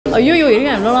ஐயோ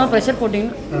இருங்க எவ்வளோ ப்ரெஷர் போட்டிங்க.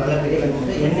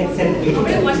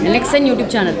 Nexon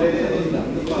YouTube channel.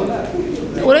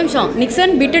 ஒரு நிமிஷம்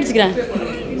நிக்சன் பிட் அடிச்சுக்கிறேன்.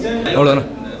 அவ்வளோதானே.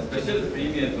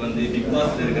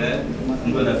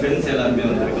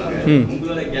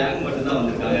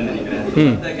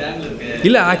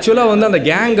 இல்லை ஆக்சுவலாக வந்து அந்த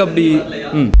கேங் அப்படி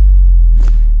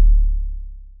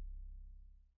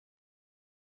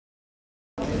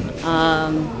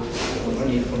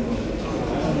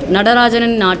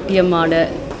நடராஜன் நாட்டியம் ஆட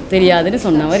தெரியாதுன்னு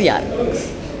சொன்னவர் யார்?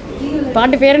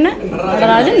 பாட்டு பேர் என்ன?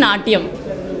 நடராஜன் நாட்டியம்.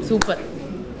 சூப்பர்.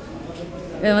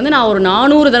 இதை வந்து நான் ஒரு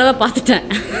 400 தடவை பார்த்துட்டேன்.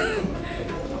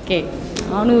 ஓகே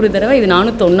 400 தடவை, இது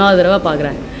 401வது தடவை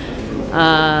பார்க்குறேன்.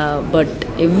 But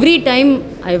every time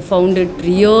I found it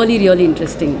really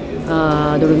interesting.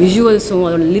 அதோட விஷுவல்ஸும்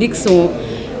அதோட லிரிக்ஸும்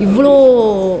இவ்வளோ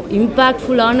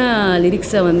இம்பேக்ட்ஃபுல்லான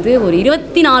லிரிக்ஸை வந்து ஒரு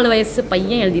 24 வயசு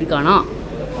பையன் எழுதியிருக்கானா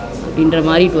அப்படின்ற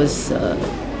மாதிரி it was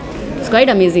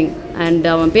quite amazing. And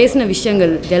அவன் பேசின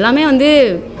விஷயங்கள் எல்லாமே வந்து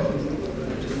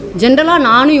ஜென்ரலாக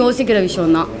நானும் யோசிக்கிற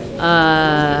விஷயந்தான்.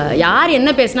 யார் என்ன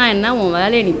பேசினா என்ன, உன்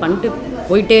வேலையை நீ பண்ணிட்டு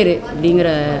போயிட்டே இரு அப்படிங்கிற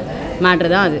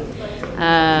மேட்ரு தான் அது.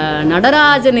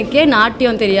 நடராஜனுக்கே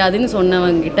நாட்டியம் தெரியாதுன்னு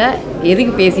சொன்னவங்கிட்ட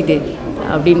எதுக்கு பேசிட்டு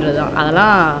அப்படின்றது தான்.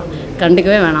 அதெல்லாம்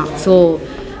கண்டுக்கவே வேணாம். So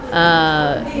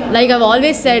like I've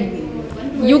always said,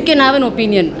 you can have an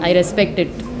opinion, I respect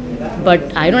it, but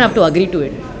I don't have to agree to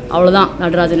it. அவ்வளோதான்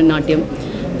நடராஜன் நாட்டியம்.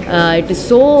 It is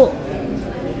so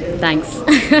thanks.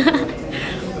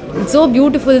 It's so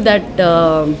beautiful that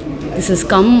this has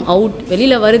come out.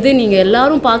 வெளியில் வருது, நீங்கள்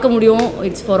எல்லோரும் பார்க்க முடியும்.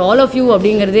 It's for all of you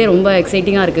அப்படிங்கிறதே ரொம்ப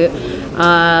எக்ஸைட்டிங்காக இருக்குது.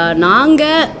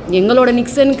 நாங்கள் எங்களோட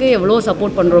நிக்சனுக்கு எவ்வளோ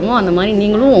சப்போர்ட் பண்ணுறோமோ அந்த மாதிரி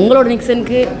நீங்களும் உங்களோட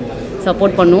நிக்சனுக்கு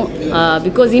சப்போர்ட் பண்ணும்.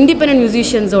 பிகாஸ் இண்டிபெண்டன்ட்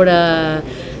மியூசிஷியன்ஸோட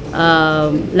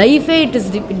லைஃபே it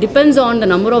depends on the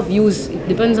number of views. It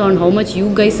depends on how much you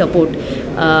guys support.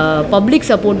 Public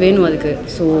support வேணும் அதுக்கு.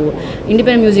 ஸோ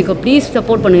இண்டிபெண்டன்ட் மியூசிக்கை ப்ளீஸ்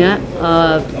சப்போர்ட் பண்ணுங்கள்.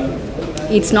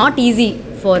 It's not easy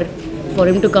for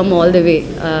him to come all the way.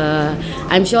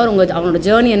 I'm sure அவனோட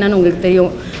journey என்னன்னு உங்களுக்கு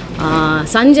தெரியும்.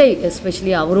 Sanjay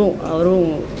especially அவரும்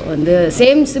வந்து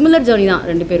சிமிலர் ஜேர்னி தான்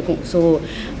ரெண்டு பேருக்கும். ஸோ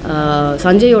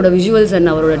சஞ்சயோட விஷுவல்ஸ்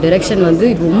அண்ட் அவரோட டைரெக்ஷன் வந்து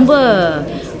ரொம்ப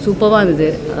சூப்பராக இருந்தது.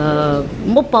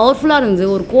 ரொம்ப பவர்ஃபுல்லாக இருந்தது.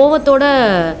 ஒரு கோவத்தோட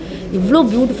இவ்வளோ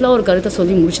பியூட்டிஃபுல்லாக ஒரு கருத்தை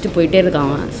சொல்லி முடிச்சுட்டு போயிட்டே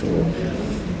இருக்காங்க. So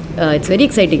it's very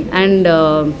exciting. And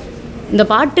இந்த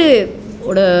பாட்டு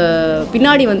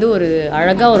பின்னாடி வந்து ஒரு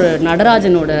அழகாக ஒரு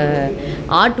நடராஜனோட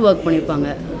ஆர்ட் ஒர்க் பண்ணியிருப்பாங்க.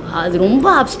 அது ரொம்ப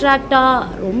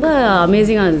அப்ட்ராக்டாக ரொம்ப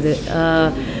அமேசிங்காக இருந்தது.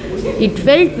 இட்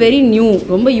ஃபெல்ட் வெரி நியூ,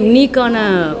 ரொம்ப யூனிக்கான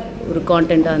ஒரு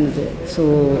கான்டென்ட்டாக இருந்தது. ஸோ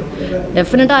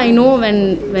டெஃபினட்டாக I know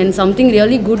when something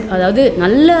really good, அதாவது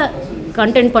நல்ல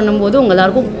கண்டென்ட் பண்ணும்போது உங்கள்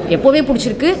எல்லாருக்கும் எப்போவே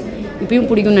பிடிச்சிருக்கு, இப்பயும்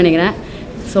பிடிக்கும்னு நினைக்கிறேன்.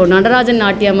 ஸோ நடராஜன்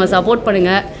நாட்டியம்மை சப்போர்ட்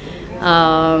பண்ணுங்கள்.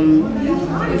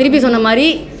 திருப்பி சொன்ன மாதிரி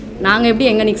நாங்கள் எப்படி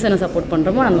எங்கள் நிக்சனை சப்போர்ட்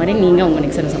பண்ணுறோமோ அந்த மாதிரி நீங்கள் உங்கள்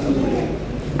நிக்சனை சப்போர்ட் பண்ணுங்கள்.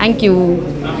 தேங்க்யூ.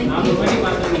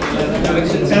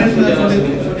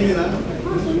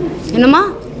 என்னம்மா?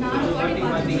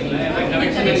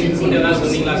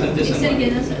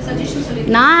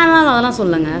 நான் அதெல்லாம்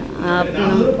சொல்லுங்க.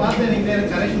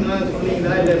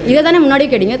 இதை தானே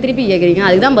முன்னாடியே கேட்டீங்க, திருப்பி கேட்குறீங்க.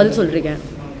 அதுக்கு தான் பதில் சொல்லிருக்கேன்.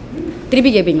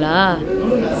 திருப்பி கேட்பீங்களா?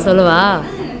 சொல்லுவா?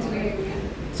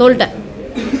 சொல்லிட்டேன்.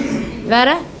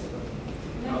 வேறு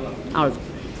அவ்வளோ.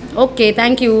 Okay,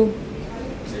 thank you.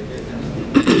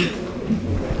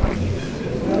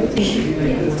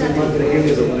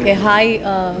 Okay, hi.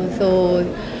 So,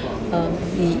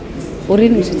 ஒரு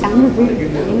நிமிஷம் சேனல் பேர்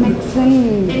Nexen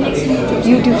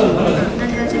யூடியூப்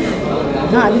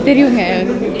சேனல். அது தெரியுங்க.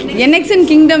 Nexen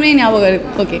கிங்டம்னே ஞாபகம்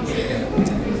இருக்கு. Okay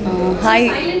hi.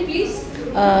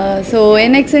 So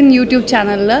Nexen YouTube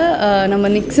சேனலில் நம்ம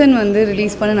நிக்சன் வந்து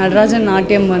ரிலீஸ் பண்ண நடராஜன்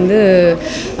நாட்டியம் வந்து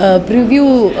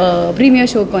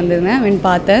ப்ரீமியர் ஷோக்கு வந்திருந்தேன்.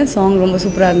 பார்த்தேன். சாங் ரொம்ப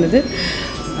சூப்பராக இருந்தது.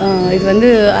 இது வந்து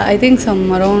I think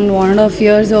around 1.5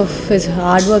 years of his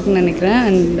heart ஒர்க்னு நினைக்கிறேன்.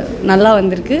 அண்ட் நல்லா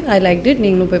வந்திருக்கு. I like it.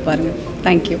 நீங்களும் போய் பாருங்கள்.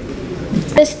 தேங்க்யூ.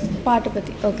 பெஸ்ட் பாட்டை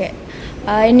பற்றி ஓகே.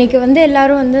 இன்றைக்கி வந்து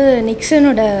எல்லோரும் வந்து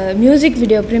நிக்சனோட மியூசிக்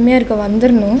வீடியோ ப்ரீமியருக்கு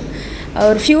வந்துடணும்.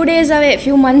 ஒரு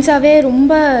ஃபியூ மந்த்ஸாகவே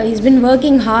ரொம்ப இஸ் பின்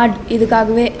ஒர்க்கிங் ஹார்ட்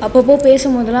இதுக்காகவே. அப்பப்போ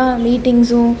பேசும்போதெல்லாம்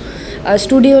மீட்டிங்ஸும்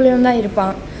ஸ்டுடியோலையும் தான்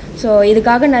இருப்பான். ஸோ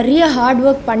இதுக்காக நிறைய ஹார்ட்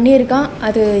ஒர்க் பண்ணியிருக்கான்.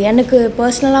 அது எனக்கு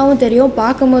பர்சனலாகவும் தெரியும்,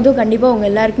 பார்க்கும்போதும் கண்டிப்பாக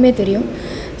உங்கள் எல்லாருக்குமே தெரியும்.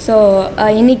 ஸோ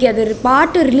இன்றைக்கி அது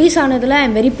பாட்டு release ஆனதில் I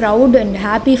am very proud and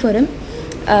happy for him.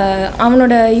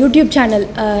 அவனோட YouTube channel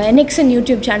Nexen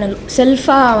YouTube channel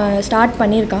செல்ஃபாக அவன் ஸ்டார்ட்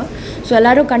பண்ணியிருக்கான். ஸோ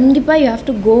எல்லோரும் கண்டிப்பாக you have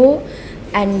to go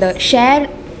and share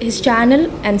his channel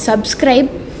and subscribe.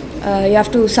 You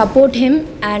have to support him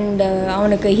and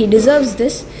he deserves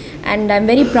this, and I'm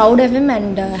very proud of him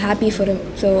and happy for him.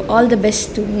 So all the best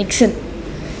to Nexen.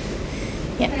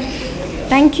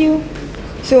 Thank you.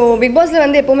 So big பாஸில்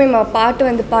வந்து எப்போவுமே பாட்டு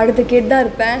வந்து பாடுறது கேட்டு தான்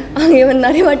இருப்பேன். அங்கே வந்து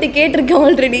நிறைய வாட்டி கேட்டிருக்கேன்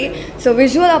ஆல்ரெடி. ஸோ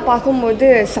விஷுவலாக பார்க்கும்போது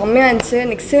செம்மையாக இருந்துச்சு.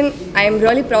 Nexon, I am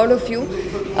really proud of you.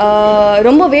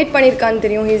 ரொம்ப வெயிட் பண்ணியிருக்கான்னு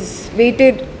தெரியும். He's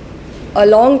weighted a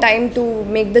long time to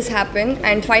make this happen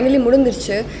and finally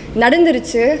முடிஞ்சிருச்சு,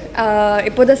 நடந்துருச்சு.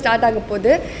 இப்போ தான் ஸ்டார்ட் ஆக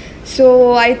போகுது. So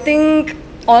I think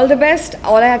all the best.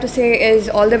 All I have to say is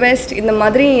all the best. இந்த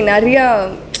மாதிரி நிறையா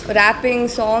ரேப்பிங்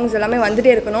சாங்ஸ் எல்லாமே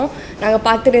வந்துகிட்டே இருக்கணும். நாங்கள்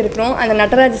பார்த்துட்டே இருக்கிறோம். அந்த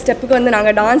நடராஜ் ஸ்டெப்புக்கு வந்து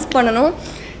நாங்கள் டான்ஸ் பண்ணணும்.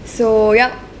 So yeah,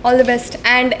 all the best.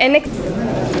 And எனக்கு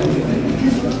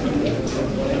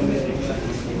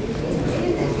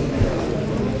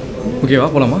ஓகேவா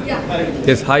போகலாமா?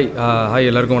 எஸ், ஹாய்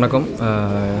எல்லாருக்கும் வணக்கம்.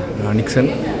 நான் நிக்சன்.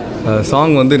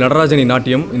 சாங் வந்து நடராஜனி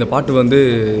நாட்டியம். இந்த பாட்டு வந்து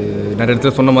நிறைய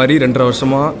இடத்துல சொன்ன மாதிரி 2.5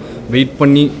 வருஷமாக வெயிட்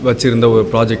பண்ணி வச்சுருந்த ஒரு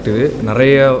ப்ராஜெக்ட். இது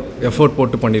நிறைய எஃபோர்ட்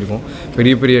போட்டு பண்ணியிருக்கோம்.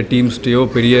 பெரிய பெரிய டீம்ஸ்டையோ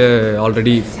பெரிய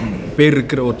ஆல்ரெடி பேர்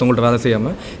இருக்கிற ஒருத்தவங்கள்ட்ட வேலை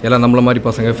செய்யாமல் எல்லாம் நம்மள மாதிரி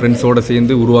பசங்க ஃப்ரெண்ட்ஸோடு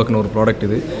சேர்ந்து உருவாக்கின ஒரு ப்ராடக்ட்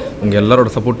இது. உங்கள்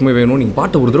எல்லாரோட சப்போர்ட்டுமே வேணும். நீங்கள்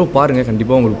பாட்டை ஒரு தடவை பாருங்கள்,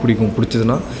 கண்டிப்பாக உங்களுக்கு பிடிக்கும்.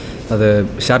 பிடிச்சதுன்னா அதை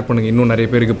ஷேர் பண்ணுங்கள், இன்னும் நிறைய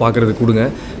பேருக்கு பார்க்குறதுக்கு கொடுங்க.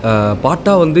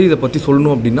 பாட்டாக வந்து இதை பற்றி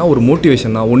சொல்லணும் அப்படின்னா ஒரு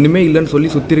மோட்டிவேஷன் தான். ஒன்றுமே இல்லைன்னு சொல்லி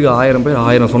சுற்றி இருக்க 1000 பேர்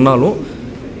 1000 சொன்னாலும்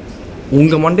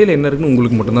உங்கள் மண்டையில் என்ன இருக்குன்னு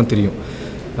உங்களுக்கு மட்டும்தான் தெரியும்.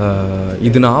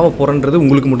 இது நான் ஆக போகிறன்றது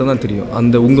உங்களுக்கு மட்டும்தான் தெரியும்.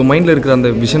 அந்த உங்கள் மைண்டில் இருக்கிற அந்த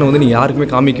விஷனை வந்து நீங்கள் யாருக்குமே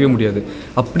காமிக்கவே முடியாது.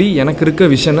 அப்படி எனக்கு இருக்க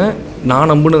விஷனை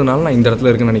நான் நம்பினதுனால நான் இந்த இடத்துல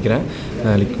இருக்குன்னு நினைக்கிறேன்.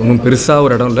 லைக் ஒன்றும் பெருசாக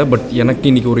ஒரு இடம் இல்லை, பட் எனக்கு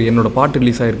இன்றைக்கி ஒரு என்னோடய பாட்டு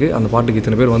ரிலீஸ் ஆகிருக்கு. அந்த பாட்டுக்கு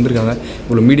இத்தனை பேர் வந்திருக்காங்க.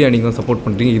 இவ்வளோ மீடியா நீங்கள் தான் சப்போர்ட்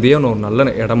பண்ணுறீங்க. இதே நான் ஒரு நல்ல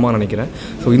இடமா நினைக்கிறேன்.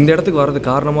 ஸோ இந்த இடத்துக்கு வர்றது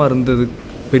காரணமாக இருந்தது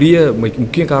பெரிய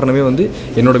முக்கிய காரணமே வந்து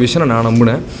என்னோடய விஷனை நான்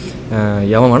நம்பினேன்.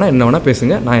 எவன் வேணால் என்ன வேணால்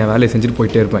பேசுங்க, நான் என் வேலையை செஞ்சுட்டு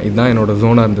போயிட்டே இருப்பேன். இதுதான் என்னோடய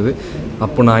ஜோனாக இருந்தது.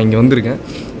 அப்போ நான் இங்கே வந்திருக்கேன்.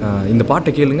 இந்த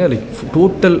பாட்டை கேளுங்க. லைக்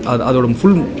டோட்டல் அதோட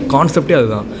ஃபுல் கான்செப்டே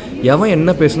அதுதான். எவன்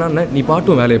என்ன பேசுனா நீ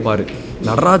பாட்டும் வேலையை பாரு.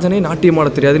 நடராஜனே நாட்டியம்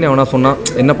ஆட தெரியாதுன்னு அவனா சொன்னால்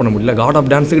என்ன பண்ண முடியல. காட்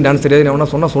ஆஃப் டான்ஸுக்கு டான்ஸ் தெரியாதுன்னு அவனா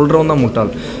சொன்னால் சொல்கிறவன் தான்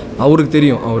முட்டாள். அவருக்கு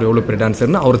தெரியும் அவர் எவ்வளோ பெரிய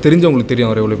டான்ஸர்னு. அவர் தெரிஞ்சவங்களுக்கு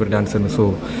தெரியும் அவர் எவ்வளோ பெரிய டான்ஸர்னு. ஸோ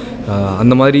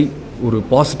அந்த மாதிரி ஒரு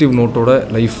பாசிட்டிவ் நோட்டோட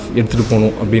லைஃப் எடுத்துகிட்டு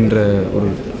போகணும் அப்படின்ற ஒரு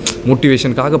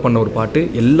மோட்டிவேஷனுக்காக பண்ண ஒரு பாட்டு.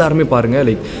 எல்லாருமே பாருங்கள்.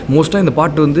 லைக் மோஸ்ட்டாக இந்த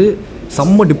பாட்டு வந்து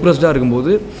செம்ம டிப்ரெஸ்டாக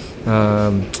இருக்கும்போது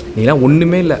நீலாம்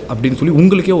ஒன்றுமே இல்லை அப்படின்னு சொல்லி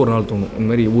உங்களுக்கே ஒரு நாள் தோணும். இந்த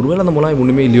மாதிரி ஒருவேளை அந்த மூலம்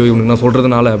ஒன்றுமே இல்லையோ இவனுக்கு நான்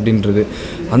சொல்கிறதுனால அப்படின்றது.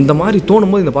 அந்த மாதிரி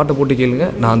தோணும்போது இந்த பாட்டை போட்டு கேளுங்க,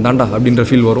 நான் தாண்டா அப்படின்ற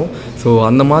ஃபீல் வரும். ஸோ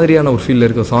அந்த மாதிரியான ஒரு ஃபீலில்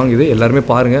இருக்க சாங் இது. எல்லாருமே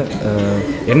பாருங்கள்.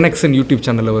 Nexen யூடியூப்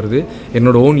சேனலில் வருது.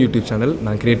 என்னோடய ஓன் யூடியூப் சேனல்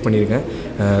நான் க்ரியேட் பண்ணியிருக்கேன்.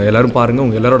 எல்லோரும் பாருங்கள்.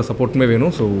 உங்கள் எல்லாரோட சப்போர்ட்டுமே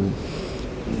வேணும். ஸோ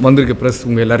வந்திருக்க ப்ரெஸ்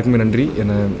உங்கள் எல்லாருக்குமே நன்றி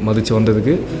என்னை மதித்து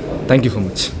வந்ததுக்கு. Thank you so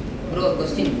much.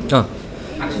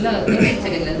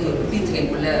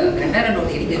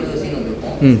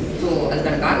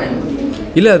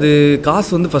 இல்லை, அது காசு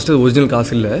வந்து ஃபஸ்ட்டு ஒரிஜினல்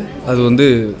காசு இல்லை. அது வந்து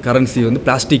கரன்சி வந்து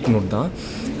பிளாஸ்டிக் நோட் தான்.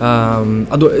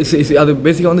 அது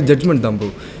பேசிக்காக வந்து ஜட்ஜ்மெண்ட் தான். ப்ரோ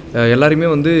எல்லாருமே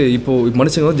வந்து இப்போது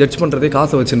மனுஷங்க வந்து ஜட்ஜ் பண்ணுறதே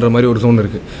காசை வச்சுன்ற மாதிரி ஒரு ஜோன்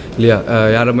இருக்குது இல்லையா?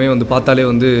 யாருமே வந்து பார்த்தாலே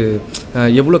வந்து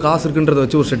எவ்வளோ காசு இருக்குன்றதை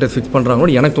வச்சு ஒரு ஸ்டேட்டஸ் ஃபிக்ஸ்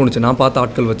பண்ணுறாங்கன்னு எனக்கு தோணுச்சு. நான் பார்த்த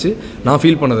ஆட்கள் வச்சு நான்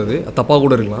ஃபீல் பண்ணது தப்பாக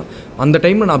கூட இருக்கலாம். அந்த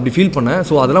டைமில் நான் அப்படி ஃபீல் பண்ணேன்.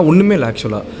 ஸோ அதெல்லாம் ஒன்றுமே இல்லை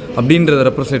ஆக்சுவலாக. அப்படின்றத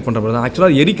ரெப்ரசன்ட் பண்ணுற மாதிரி தான்.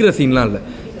 ஆக்சுவலாக எரிக்கிற சீன்லாம் இல்லை.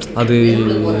 அது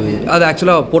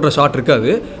ஆக்சுவலாக போடுற ஷாட் இருக்காது,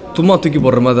 சும்மா தூக்கி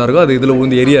போடுற மாதிரி தான் இருக்கும். அது இதில்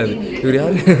விழுந்து எரியாது. இவர்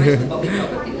யார்?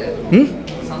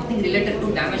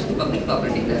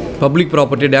 பப்ளிக்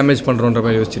ப்ராப்பர்ட்டி டேமேஜ் பண்ணுறோன்ற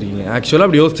மாதிரி யோசிச்சிருக்கீங்க. ஆக்சுவலாக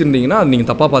அப்படி யோசிச்சிருந்தீங்கன்னா அது நீங்கள்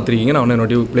தப்பாக பார்த்துருக்கீங்க. நான்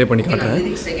என்னோட ப்ளே பண்ணி காட்டுறேன்.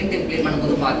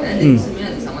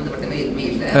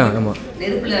 ஆமாம்,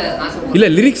 இல்லை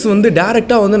லிரிக்ஸ் வந்து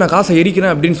டேரெக்டாக வந்து நான் காசை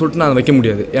எரிக்கிறேன் அப்படின்னு சொல்லிட்டு நான் வைக்க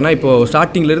முடியாது. ஏன்னா இப்போ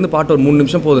ஸ்டார்டிங்லேருந்து பாட்டு ஒரு 3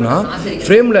 நிமிஷம் போகுதுன்னா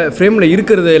ஃப்ரேமில்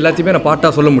இருக்கிறது எல்லாத்தையுமே நான்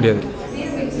பாட்டாக சொல்ல முடியாது.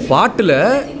 பாட்டில்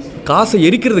காசை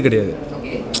எரிக்கிறது கிடையாது.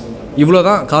 இவ்வளோ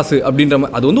தான் காசு அப்படின்ற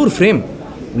மாதிரி அது வந்து ஒரு ஃப்ரேம்.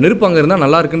 நெருப்பு அங்கே இருந்தால்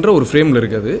நல்லா இருக்குன்ற ஒரு ஃப்ரேமில்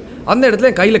இருக்குது. அந்த இடத்துல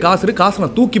என் கையில் காசு இருக்குது. காசை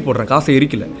நான் தூக்கி போடுறேன், காசை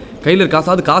எரிக்கல. கையில் காசு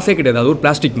அது காசே கிடையாது, அது ஒரு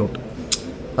பிளாஸ்டிக் நோட்.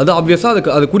 அது ஆப்வியஸாக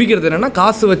அது குறிக்கிறது என்னென்னா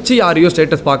காசை வச்சு யாரையோ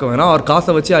ஸ்டேட்டஸ் பார்க்க வேணாம், அவர்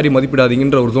காசை வச்சு யாரையும்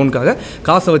மதிப்பிடாதீங்கன்ற ஒரு ஜோனுக்காக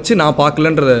காசை வச்சு நான்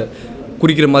பார்க்கலன்றத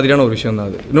குறிக்கிற மாதிரியான ஒரு விஷயம் தான்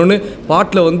அது. இன்னொன்று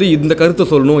பாட்டில் வந்து இந்த கருத்தை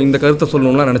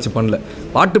சொல்லணும்லாம் நினச்சி பண்ணல.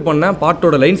 பாட்டு பண்ணேன்,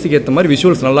 பாட்டோட லைன்ஸுக்கு ஏற்ற மாதிரி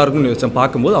விஷுவல்ஸ் நல்லாயிருக்கும்னு வச்சேன்.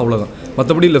 பார்க்கும்போது அவ்வளோதான்.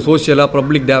 மற்றபடி இல்லை சோஷியலாக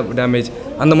பப்ளிக் டேமேஜ்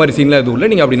அந்த மாதிரி சீன்லாம் எதுவும் இல்லை.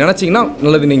 நீங்கள் அப்படி நினச்சிங்கன்னா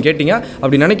நல்லது. நீங்கள் கேட்டிங்க,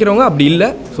 அப்படி நினைக்கிறவங்க அப்படி இல்லை.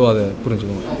 ஸோ அதை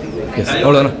புரிஞ்சுக்கோங்க. எஸ்,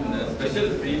 அவ்வளோதானே.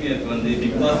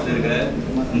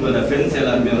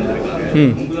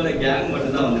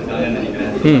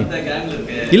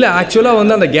 இல்லை ஆக்சுவலாக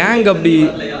வந்து அந்த கேங் அப்படி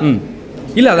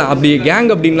இல்லை அதான் அப்படி கேங்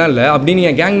அப்படின்லாம் இல்லை. அப்படி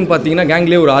நீங்கள் கேங்னு பார்த்தீங்கன்னா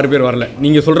கேங்லேயே ஒரு 6 பேர் வரல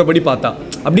நீங்கள் சொல்கிறபடி பார்த்தா.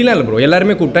 அப்படிலாம் இல்லை ப்ரோ.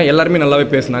 எல்லாருமே கூப்பிட்டேன், எல்லாருமே நல்லாவே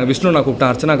பேசினாங்க. விஷ்ணு நான்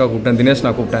கூப்பிட்டேன், அர்ச்சனாக்கா கூப்பிட்டேன், தினேஷ்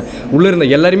நான் கூப்பிட்டேன். உள்ளே இருந்த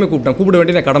எல்லாருமே கூப்பிட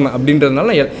வேண்டியது கடமை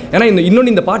அப்படின்றதுனால. ஏன்னா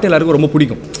இன்னொன்று இந்த பாட்டு எல்லாருக்கும் ரொம்ப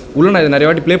பிடிக்கும். உள்ளே நான் இதை நிறைய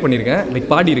வாட்டி ப்ளே பண்ணியிருக்கேன், லைக்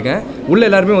பாடியிருக்கேன். உள்ளே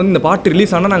எல்லாருமே வந்து இந்த பாட்டு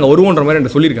ரிலீஸ் ஆனால் நாங்கள் வருவோன்ற மாதிரி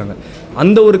என்கிட்ட சொல்லியிருக்காங்க.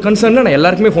 அந்த ஒரு கன்சர்னில் நான்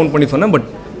எல்லாருக்குமே ஃபோன் பண்ணி சொன்னேன். But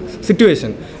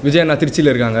situation. விஜய் நான்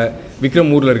திருச்சியில் இருக்காங்க,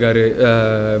 விக்ரம் ஊரில் இருக்கார்,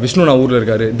 விஷ்ணு நான் ஊரில்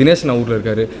இருக்கார், தினேஷ் நான் ஊரில்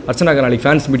இருக்கார், அர்ச்சனாக்கு நாளைக்கு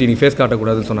ஃபேன்ஸ் மீட்டிங் ஃபேஸ்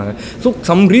காட்டக்கூடாதுன்னு சொன்னாங்க. ஸோ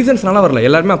சம் ரீசன்ஸ்னால வரல,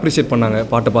 எல்லாருமே அப்ரிஷியேட் பண்ணாங்க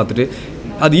பாட்டை பார்த்துட்டு.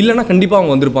 அது இல்லைனா கண்டிப்பாக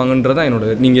அவங்க வந்திருப்பாங்கன்றதான் என்னோட.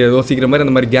 நீங்கள் யோசிக்கிற மாதிரி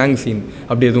அந்த மாதிரி கேங் சீன்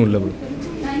அப்படி எதுவும் இல்லை bro.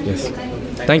 S,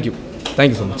 thank you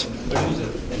so much.